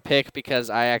random pick because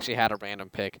I actually had a random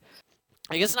pick.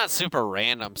 I guess not super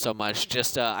random so much.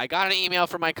 Just I got an email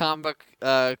from my comic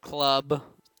book club,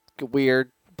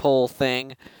 weird poll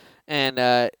thing, and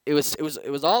it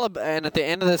was all and at the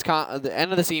end of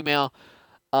this email,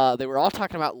 they were all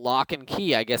talking about Lock and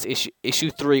Key. I guess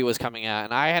issue 3 was coming out,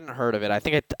 and I hadn't heard of it. I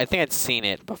think I'd seen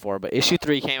it before, but issue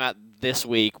 3 came out this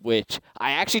week, which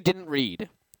I actually didn't read.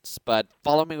 But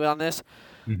follow me on this.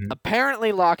 Mm-hmm.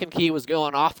 Apparently, Lock and Key was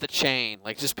going off the chain.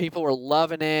 Like just people were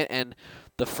loving it, and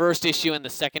the first issue and the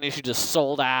second issue just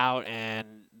sold out,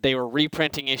 and they were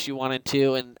reprinting issue 1 and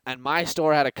 2, and my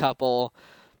store had a couple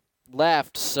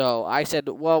left, so I said,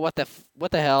 well, what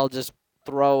the hell, just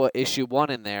throw issue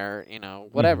 1 in there,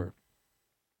 whatever.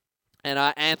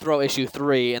 Mm-hmm. And throw issue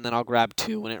 3, and then I'll grab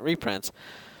 2 when it reprints.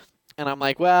 And I'm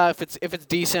like, well, if it's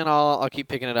decent, I'll keep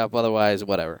picking it up, otherwise,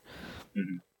 whatever.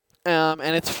 Mm-hmm.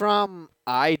 And it's from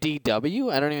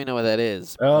IDW? I don't even know what that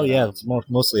is. Oh, yeah, it's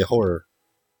mostly a horror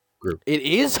group. It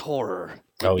is horror.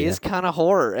 It is kind of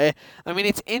horror. I mean,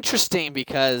 it's interesting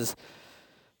because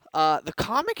the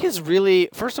comic is really,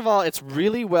 first of all, it's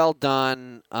really well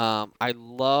done. I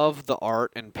love the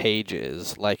art and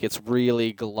pages. Like, it's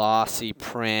really glossy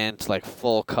print, like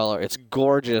full color. It's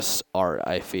gorgeous art,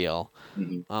 I feel.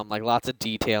 Mm-hmm. Like lots of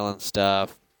detail and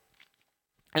stuff.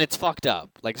 And it's fucked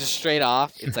up. Like, just straight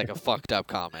off, it's like a fucked up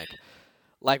comic.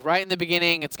 Like, right in the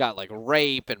beginning, it's got, like,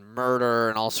 rape and murder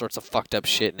and all sorts of fucked up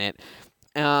shit in it.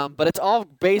 But it's all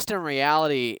based in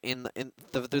reality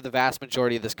through the vast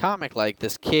majority of this comic. Like,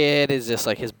 this kid is just,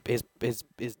 like, his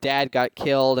dad got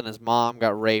killed and his mom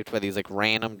got raped by these, like,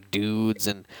 random dudes.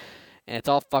 And it's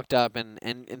all fucked up. And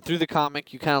through the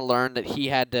comic, you kind of learn that he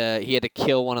had to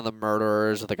kill one of the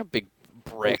murderers with, like, a big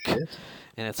brick.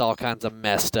 And it's all kinds of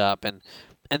messed up.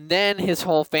 And then his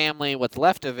whole family, what's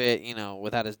left of it,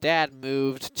 without his dad,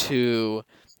 moved to,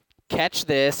 catch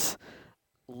this,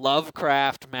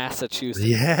 Lovecraft, Massachusetts.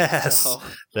 Yes,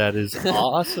 that is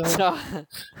awesome.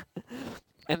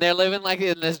 And they're living like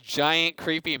in this giant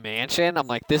creepy mansion. I'm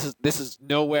like, this is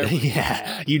nowhere.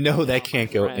 Yeah, that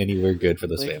can't go anywhere good for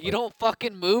this family. You don't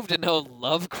fucking move to no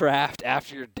Lovecraft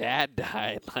after your dad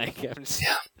died. Like, I'm just.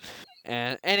 Yeah.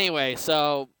 And anyway,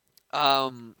 so.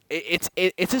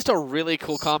 It's just a really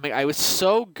cool comic. I was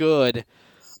so good.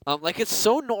 Like, it's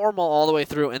so normal all the way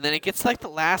through, and then it gets like the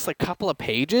last like couple of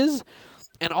pages,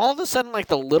 and all of a sudden, like,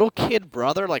 the little kid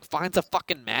brother like finds a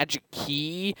fucking magic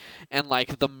key, and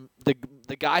like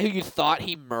the guy who you thought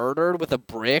he murdered with a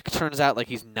brick turns out like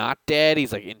he's not dead.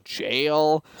 He's like in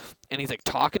jail. And he's like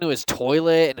talking to his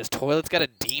toilet, and his toilet's got a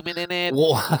demon in it.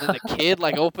 And then the kid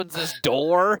like opens this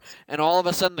door, and all of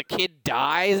a sudden the kid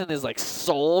dies, and his like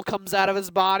soul comes out of his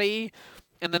body.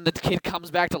 And then the kid comes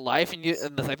back to life,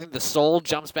 and I think the soul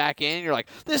jumps back in. And you're like,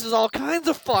 this is all kinds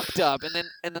of fucked up.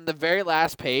 And then the very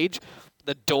last page,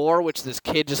 the door which this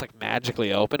kid just like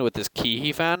magically opened with this key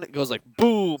he found, it goes like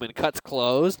boom and cuts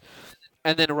closed.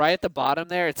 And then right at the bottom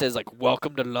there, it says, like,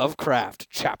 Welcome to Lovecraft,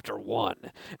 Chapter 1.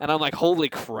 And I'm like, holy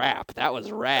crap, that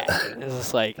was rad. And it's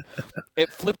just like, it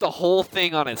flipped the whole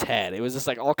thing on its head. It was just,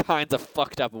 like, all kinds of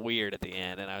fucked up weird at the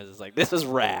end. And I was just like, this is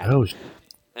rad. Oh.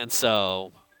 And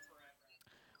so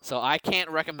I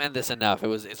can't recommend this enough.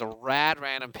 It's a rad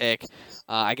random pick.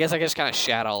 I guess I just kind of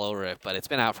shat all over it, but it's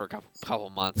been out for a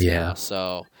couple months now.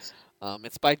 So...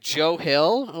 it's by Joe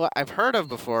Hill, who I've heard of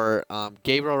before.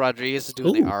 Gabriel Rodriguez is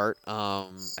doing the art. I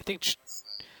think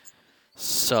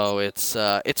so.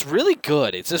 It's really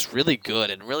good. It's just really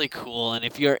good and really cool. And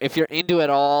if you're into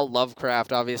it all,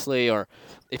 Lovecraft obviously, or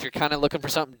if you're kind of looking for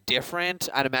something different,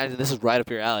 I'd imagine this is right up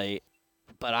your alley.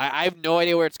 But I have no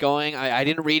idea where it's going. I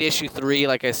didn't read issue 3,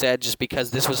 like I said, just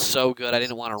because this was so good. I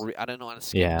didn't want to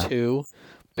skip 2.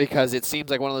 Because it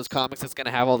seems like one of those comics that's going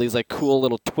to have all these like cool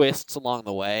little twists along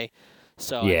the way.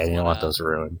 So yeah, I didn't want those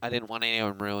ruined. I didn't want any of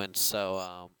them ruined.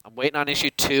 So I'm waiting on issue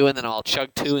 2, and then I'll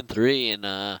chug 2 and 3, and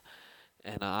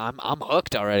and I'm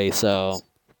hooked already. So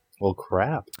Well,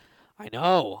 crap. I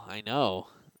know. I'm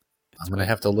gonna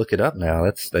have to look it up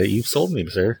now. You've sold me,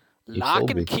 sir. You've Lock sold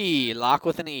and me. Key, Lock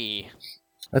with an E.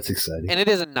 That's exciting. And it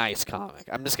is a nice comic.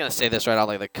 I'm just gonna say this right out.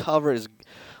 Like the cover is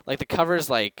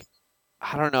like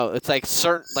I don't know. It's like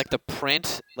certain like the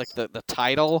print, like the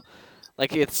title,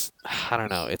 like it's I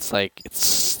don't know. It's like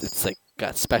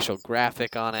got special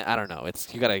graphic on it. I don't know.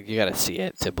 It's you gotta see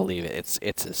it to believe it.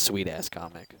 It's a sweet ass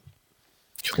comic.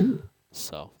 Cool.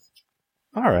 So.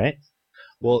 All right.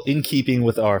 Well, in keeping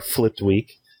with our flipped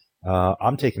week,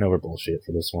 I'm taking over bullshit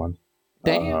for this one.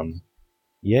 Damn.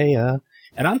 Yeah.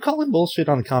 And I'm calling bullshit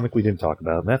on a comic we didn't talk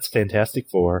about, and that's Fantastic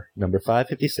Four, number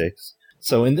 556.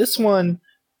 So in this one,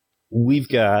 we've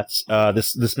got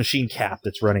this machine Cap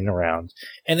that's running around,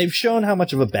 and they've shown how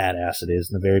much of a badass it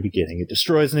is in the very beginning. It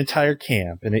destroys an entire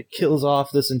camp, and it kills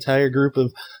off this entire group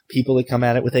of people that come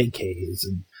at it with AKs,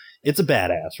 and it's a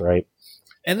badass, right?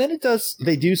 And then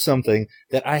they do something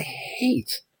that I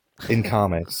hate in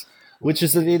comics, which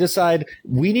is that they decide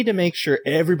we need to make sure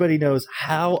everybody knows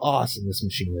how awesome this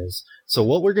machine is. So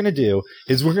what we're going to do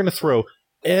is we're going to throw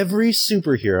every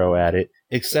superhero at it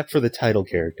except for the title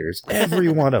characters. Every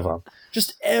one of them.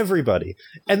 Just everybody.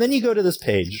 And then you go to this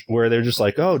page where they're just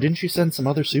like, oh, didn't you send some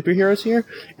other superheroes here?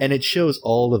 And it shows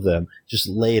all of them just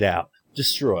laid out,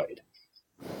 destroyed.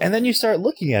 And then you start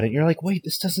looking at it and you're like, wait,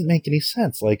 this doesn't make any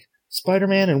sense. Like,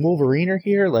 Spider-Man and Wolverine are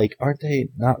here? Like, aren't they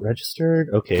not registered?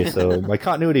 Okay, so my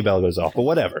continuity bell goes off, but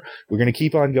whatever. We're going to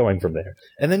keep on going from there.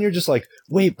 And then you're just like,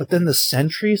 wait, but then the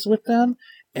Sentry's with them?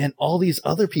 And all these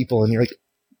other people, and you're like,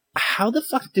 how the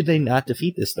fuck did they not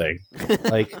defeat this thing?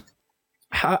 Like,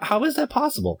 how is that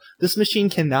possible? This machine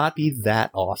cannot be that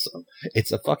awesome.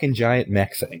 It's a fucking giant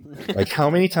mech thing. Like, how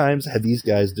many times have these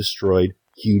guys destroyed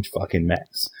huge fucking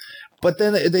mechs? But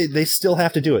then they still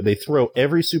have to do it. They throw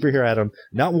every superhero at him,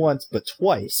 not once, but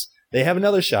twice. They have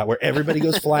another shot where everybody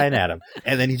goes flying at him,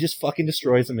 and then he just fucking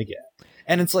destroys them again.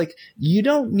 And it's like, you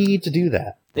don't need to do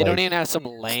that. They don't even have some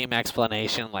lame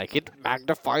explanation like it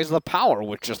magnifies the power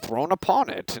which is thrown upon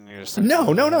it. And you're just like,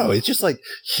 No. It's just like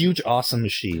huge, awesome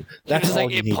machine. That's just all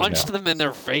like you need it to punched know. them in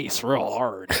their face real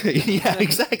hard. Yeah,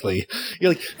 exactly.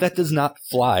 You're like, that does not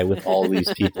fly with all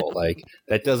these people. Like,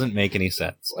 that doesn't make any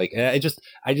sense. Like, I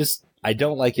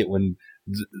don't like it when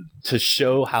to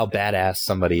show how badass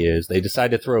somebody is, they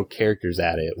decide to throw characters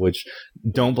at it which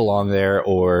don't belong there,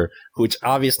 or which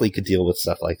obviously could deal with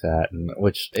stuff like that, and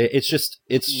which it's just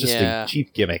a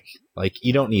cheap gimmick. Like,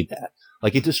 you don't need that.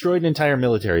 Like, it destroyed an entire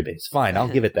military base. Fine, I'll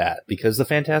give it that, because the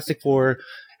Fantastic Four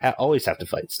always have to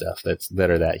fight stuff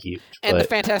that are that huge. And the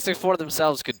Fantastic Four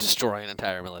themselves could destroy an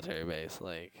entire military base.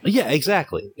 Like, yeah,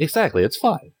 exactly. It's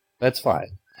fine. That's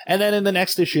fine. And then in the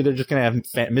next issue, they're just going to have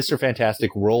Mr.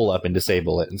 Fantastic roll up and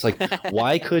disable it. And it's like,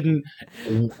 why couldn't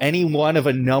any one of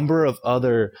a number of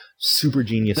other super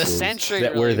geniuses the Sentry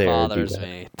that really were there bothers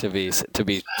me, to be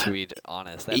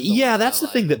honest. That's the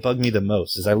thing that bugged me the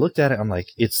most. Is I looked at it, I'm like,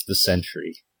 it's the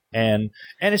Sentry, and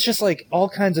it's just like all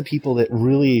kinds of people that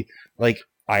really like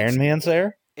Iron Man's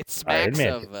there. It smacks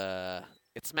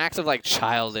of like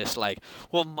childish, like,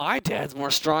 well, my dad's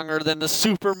more stronger than the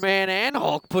Superman and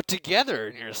Hulk put together,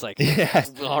 and you're just like, yeah,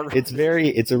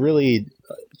 it's a really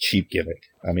cheap gimmick.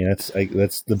 I mean,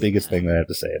 that's the biggest thing that I have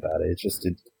to say about it.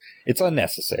 It's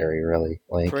unnecessary, really.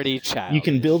 Like, pretty childish. You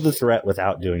can build the threat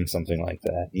without doing something like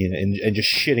that, you know, and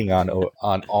just shitting on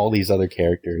all these other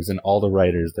characters and all the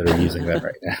writers that are using them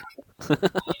right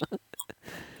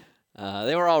now.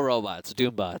 They were all robots,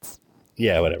 Doombots.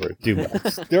 Yeah, whatever.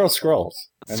 Doombots. They're all Skrulls.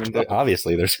 I mean,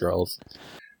 obviously they're Skrulls.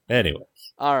 Anyways.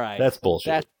 All right. That's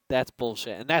bullshit. That's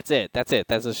bullshit. And that's it. That's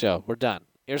the show. We're done.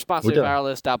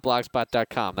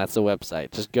 Irresponsiblypowerless.blogspot.com. That's the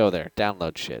website. Just go there.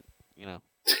 Download shit. You know,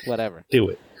 whatever. Do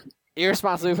it.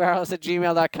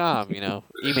 Irresponsiblypowerless@gmail.com. You know,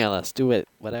 email us. Do it.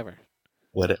 Whatever.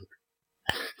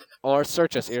 Or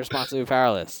search us, Irresponsibly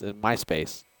Powerless, at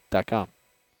myspace.com.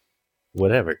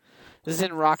 Whatever. This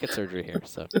isn't rocket surgery here,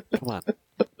 so come on.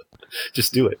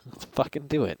 Just do it. Let's fucking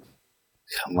do it.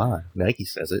 Come on. Nike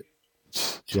says it.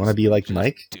 Do you want to be like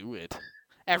Mike? Do it.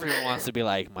 Everyone wants to be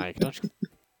like Mike, don't you?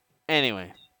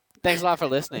 Anyway, thanks a lot for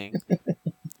listening.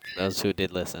 Those who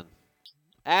did listen.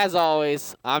 As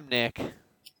always, I'm Nick.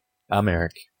 I'm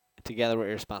Eric. Together we're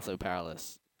Irresponsibly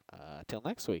Powerless. Till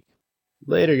next week.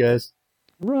 Later, guys.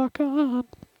 Rock on.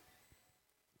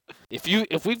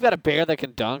 If we've got a bear that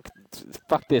can dunk,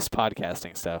 fuck this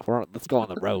podcasting stuff. Let's go on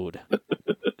the road.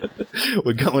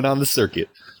 We're going on the circuit,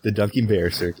 the Dunking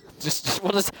Bear circuit.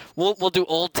 We'll do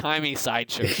old timey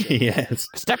sideshow shit. Yes.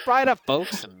 Step right up,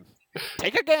 folks, and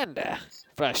take a gander.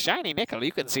 For a shiny nickel,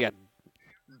 you can see a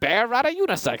bear ride a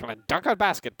unicycle and dunk a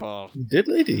basketball.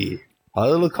 Diddly-dee.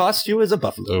 All it'll cost you is a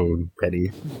buffalo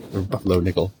penny or buffalo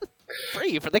nickel.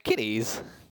 Free for the kiddies.